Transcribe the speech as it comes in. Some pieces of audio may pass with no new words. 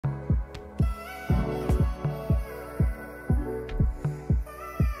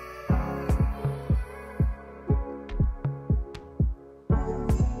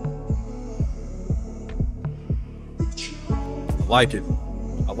like it.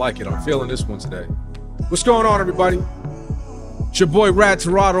 I like it. I'm feeling this one today. What's going on, everybody? It's your boy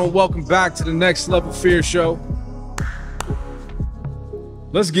Tirado, and welcome back to the Next Level Fear Show.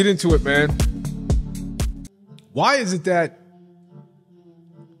 Let's get into it, man. Why is it that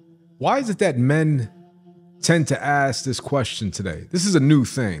men tend to ask this question today? This is a new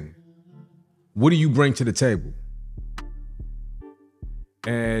thing. What do you bring to the table?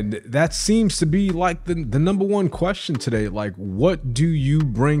 And that seems to be like the number one question today. Like, what do you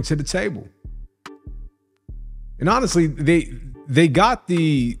bring to the table? And honestly, they got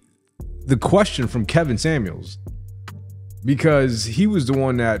the question from Kevin Samuels, because he was the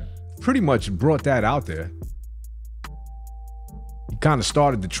one that pretty much brought that out there. He kind of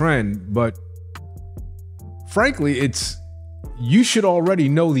started the trend, but frankly, you should already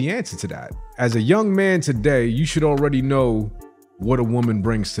know the answer to that. As a young man today, you should already know what a woman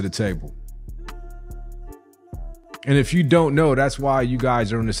brings to the table. And if you don't know, that's why you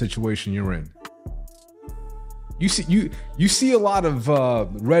guys are in the situation you're in. You see a lot of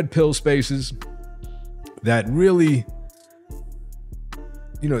red pill spaces that really,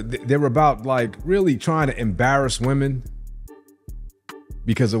 they're about like really trying to embarrass women,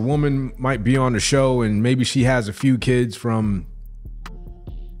 because a woman might be on the show and maybe she has a few kids from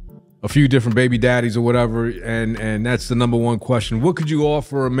a few different baby daddies or whatever, and that's the number one question. What could you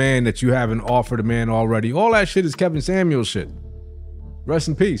offer a man that you haven't offered a man already? All that shit is Kevin Samuels shit. Rest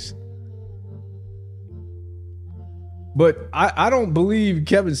in peace. But I don't believe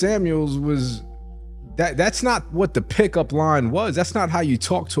Kevin Samuels was that's not what the pickup line was. That's not how you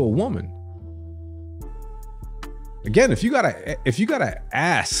talk to a woman. Again, if you gotta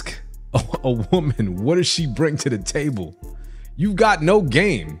ask a woman, what does she bring to the table? You've got no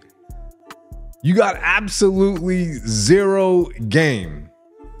game. You got absolutely zero game,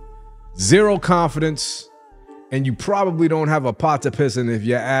 zero confidence, and you probably don't have a pot to piss in if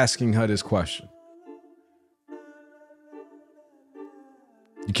you're asking her this question.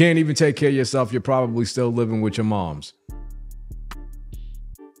 You can't even take care of yourself. You're probably still living with your moms.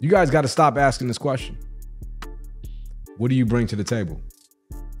 You guys got to stop asking this question. What do you bring to the table?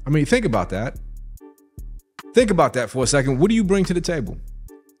 I mean, think about that. Think about that for a second. What do you bring to the table?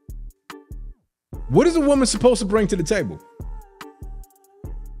 What is a woman supposed to bring to the table?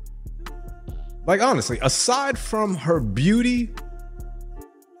 Like, honestly, aside from her beauty,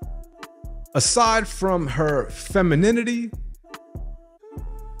 aside from her femininity,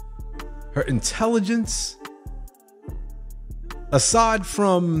 her intelligence, aside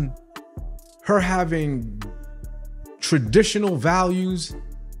from her having traditional values,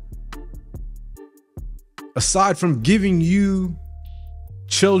 aside from giving you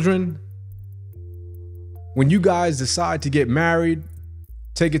children, when you guys decide to get married,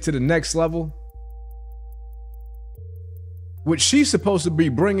 take it to the next level, what she's supposed to be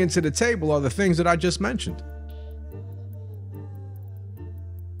bringing to the table are the things that I just mentioned.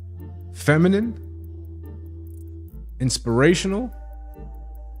 Feminine, inspirational,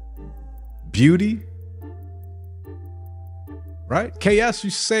 beauty, right? KS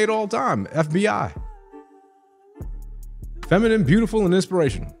used to say it all the time, FBI. Feminine, beautiful, and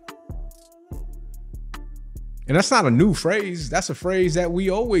inspirational. And that's not a new phrase. That's a phrase that we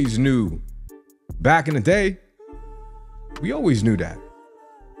always knew back in the day. We always knew that.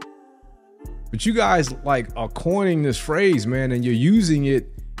 But you guys are coining this phrase, man, and you're using it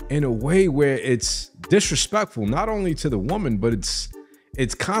in a way where it's disrespectful, not only to the woman, but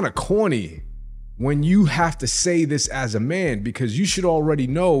it's kind of corny when you have to say this as a man, because you should already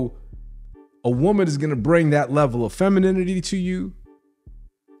know a woman is going to bring that level of femininity to you.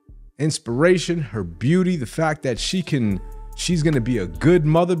 Inspiration, her beauty, the fact that she's going to be a good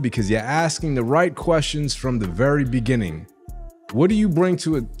mother because you're asking the right questions from the very beginning. What do you bring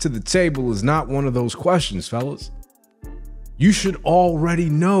to the table is not one of those questions, fellas. You should already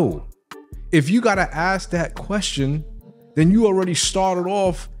know. If you got to ask that question, then you already started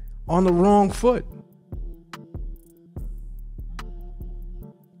off on the wrong foot.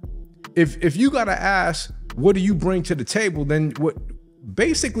 If you got to ask, what do you bring to the table, then what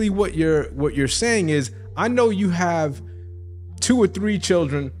you're saying is, I know you have 2 or 3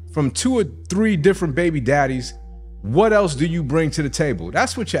 children from 2 or 3 different baby daddies. What else do you bring to the table?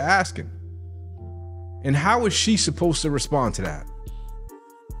 That's what you're asking. And how is she supposed to respond to that?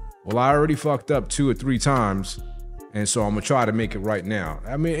 Well, I already fucked up 2 or 3 times, and so I'm gonna try to make it right now.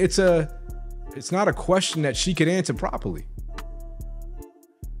 I mean, it's not a question that she could answer properly.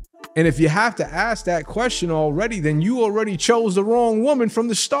 And if you have to ask that question already, then you already chose the wrong woman from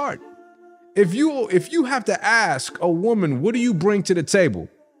the start. If you have to ask a woman, what do you bring to the table?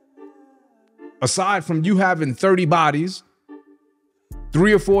 Aside from you having 30 bodies,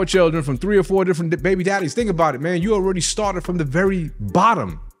 3 or 4 children from 3 or 4 different baby daddies. Think about it, man. You already started from the very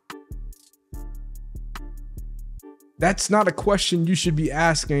bottom. That's not a question you should be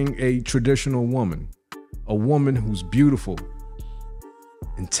asking a traditional woman. A woman who's beautiful,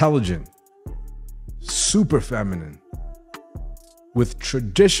 intelligent, super feminine, with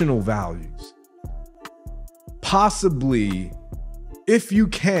traditional values. Possibly, if you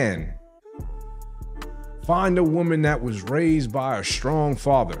can, find a woman that was raised by a strong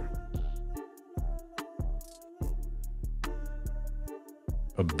father.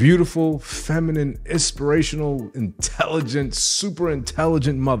 A beautiful, feminine, inspirational, intelligent, super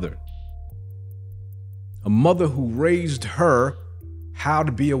intelligent mother. A mother who raised her how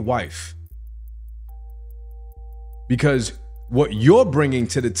to be a wife. Because what you're bringing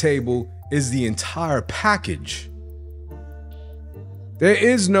to the table is the entire package. There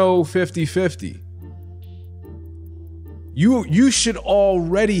is no 50-50. You should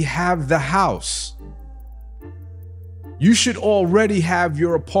already have the house. You should already have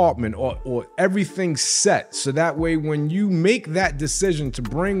your apartment or everything set. So that way, when you make that decision to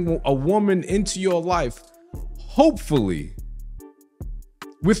bring a woman into your life, hopefully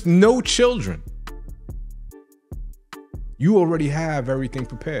with no children, you already have everything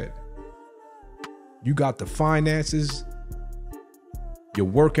prepared. You got the finances. You're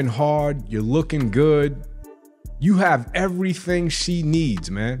working hard. You're looking good. You have everything she needs,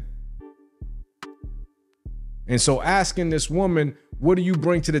 man. And so asking this woman, what do you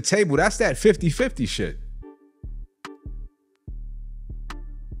bring to the table? That's that 50-50 shit.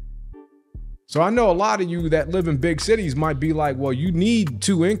 So I know a lot of you that live in big cities might be like, well, you need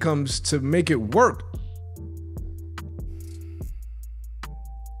 2 incomes to make it work.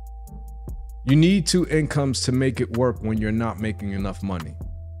 You need 2 incomes to make it work when you're not making enough money.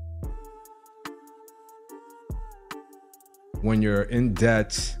 When you're in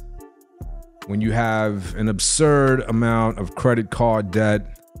debt, when you have an absurd amount of credit card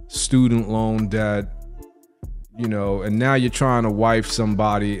debt, student loan debt, you know, and now you're trying to wife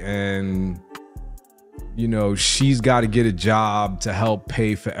somebody and, you know, she's got to get a job to help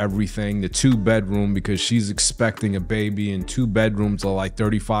pay for everything, the 2-bedroom, because she's expecting a baby, and 2 bedrooms are like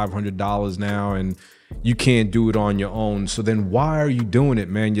 $3,500 now, and you can't do it on your own. So then why are you doing it,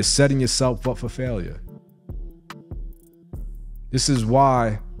 man? You're setting yourself up for failure. This is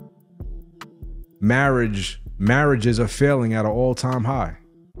why marriages are failing at an all-time high.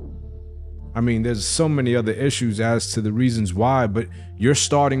 I mean, there's so many other issues as to the reasons why, but you're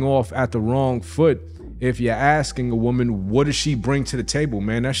starting off at the wrong foot if you're asking a woman, what does she bring to the table,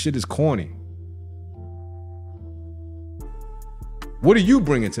 man? That shit is corny. What are you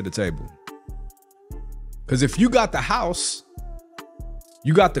bringing to the table? Because if you got the house,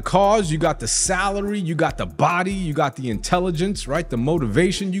 you got the cars, you got the salary, you got the body, you got the intelligence, right? The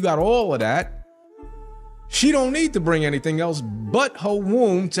motivation, you got all of that. She don't need to bring anything else but her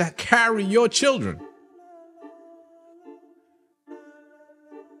womb to carry your children.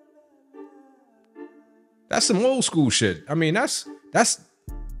 That's some old school shit. I mean, that's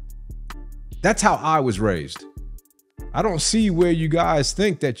how I was raised. I don't see where you guys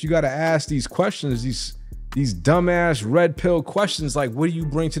think that you got to ask these questions, these dumbass red pill questions like, what do you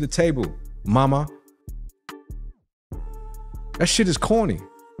bring to the table, mama? That shit is corny.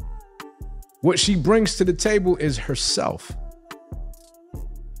 What she brings to the table is herself.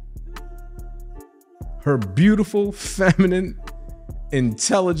 Her beautiful, feminine,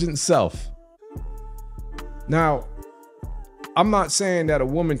 intelligent self. Now, I'm not saying that a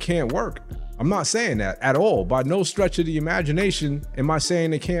woman can't work. I'm not saying that at all. By no stretch of the imagination am I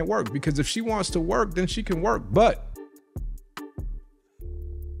saying it can't work, because if she wants to work, then she can work. But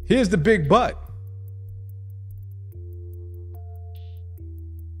here's the big but.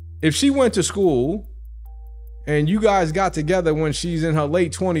 If she went to school and you guys got together when she's in her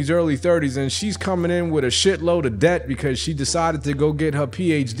late 20s, early 30s, and she's coming in with a shitload of debt because she decided to go get her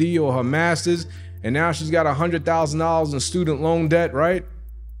PhD or her master's, and now she's got $100,000 in student loan debt, right?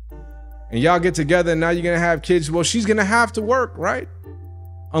 And y'all get together and now you're gonna have kids. Well, she's gonna have to work, right?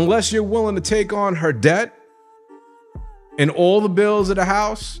 Unless you're willing to take on her debt and all the bills of the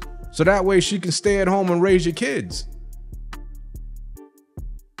house, so that way she can stay at home and raise your kids.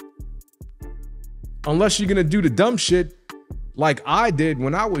 Unless you're gonna do the dumb shit like I did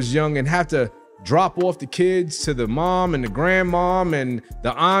when I was young and have to drop off the kids to the mom and the grandmom and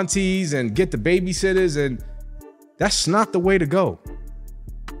the aunties and get the babysitters, and that's not the way to go.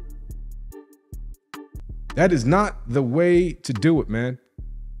 That is not the way to do it, man.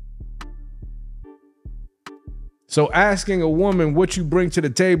 So asking a woman what you bring to the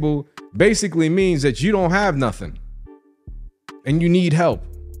table basically means that you don't have nothing. and you need help.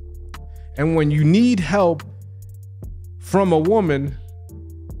 And when you need help from a woman,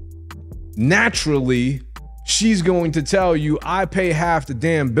 naturally, she's going to tell you, I pay half the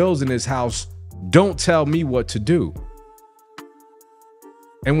damn bills in this house. Don't tell me what to do.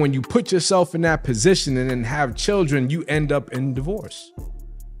 And when you put yourself in that position and then have children, you end up in divorce.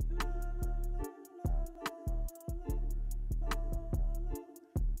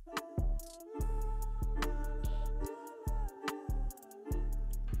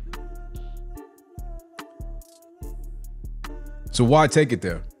 So why take it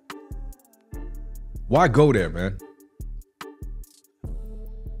there? Why go there, man?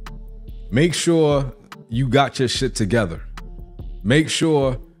 Make sure you got your shit together. Make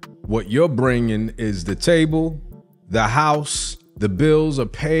sure what you're bringing is the table, the house, the bills are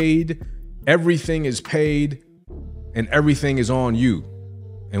paid, everything is paid, and everything is on you.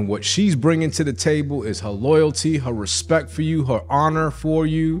 And what she's bringing to the table is her loyalty, her respect for you, her honor for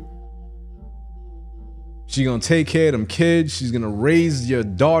you. She's gonna take care of them kids. She's gonna raise your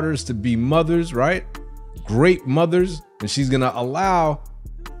daughters to be mothers, right? Great mothers. And she's gonna allow,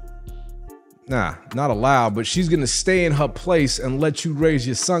 not allow, but she's gonna stay in her place and let you raise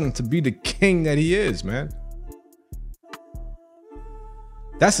your son to be the king that he is, man.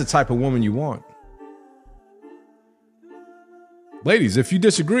 That's the type of woman you want. Ladies, if you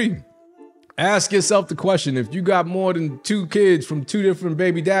disagree, ask yourself the question, if you got more than 2 kids from 2 different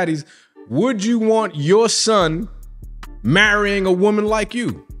baby daddies, would you want your son marrying a woman like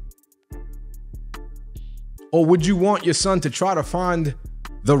you? Or would you want your son to try to find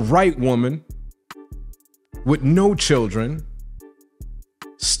the right woman with no children,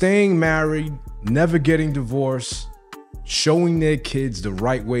 staying married, never getting divorced, showing their kids the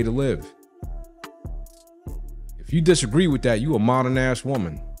right way to live? If you disagree with that, you a modern ass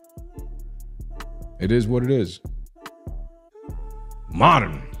woman. It is what it is.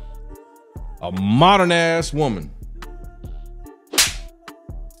 Modern. A modern ass woman.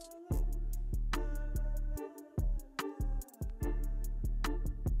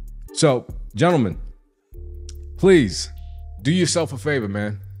 So, gentlemen, please do yourself a favor,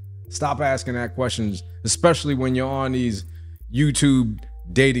 man. Stop asking that questions, especially when you're on these YouTube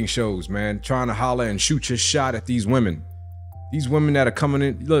dating shows, man, trying to holler and shoot your shot at these women. These women that are coming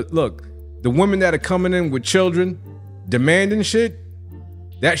in, look, the women that are coming in with children, demanding shit,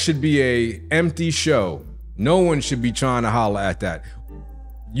 that should be a empty show. No one should be trying to holler at that.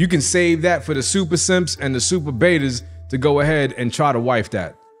 You can save that for the super simps and the super betas to go ahead and try to wife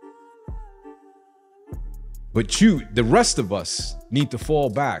that. But you, the rest of us, need to fall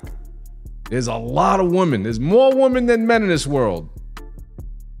back. There's a lot of women. There's more women than men in this world.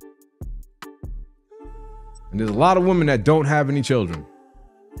 And there's a lot of women that don't have any children.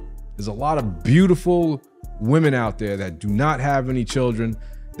 There's a lot of beautiful women out there that do not have any children,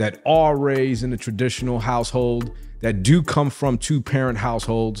 that are raised in a traditional household, that do come from 2-parent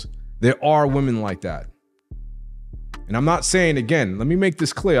households. There are women like that. And I'm not saying, again, let me make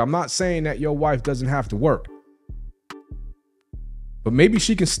this clear. I'm not saying that your wife doesn't have to work. But maybe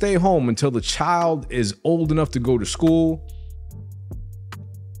she can stay home until the child is old enough to go to school.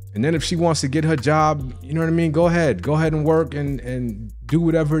 And then if she wants to get her job, you know what I mean? Go ahead and work and do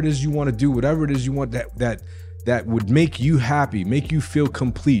whatever it is you want to do, whatever it is you want that would make you happy, make you feel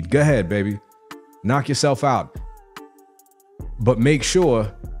complete. Go ahead, baby. Knock yourself out. But make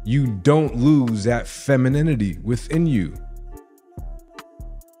sure you don't lose that femininity within you.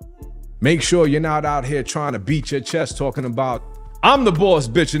 Make sure you're not out here trying to beat your chest talking about, I'm the boss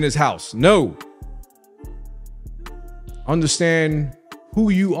bitch in this house. No. Understand who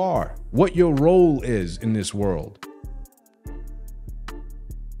you are, what your role is in this world.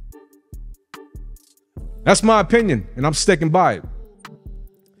 That's my opinion, and I'm sticking by it.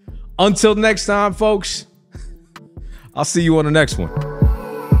 Until next time, folks, I'll see you on the next one.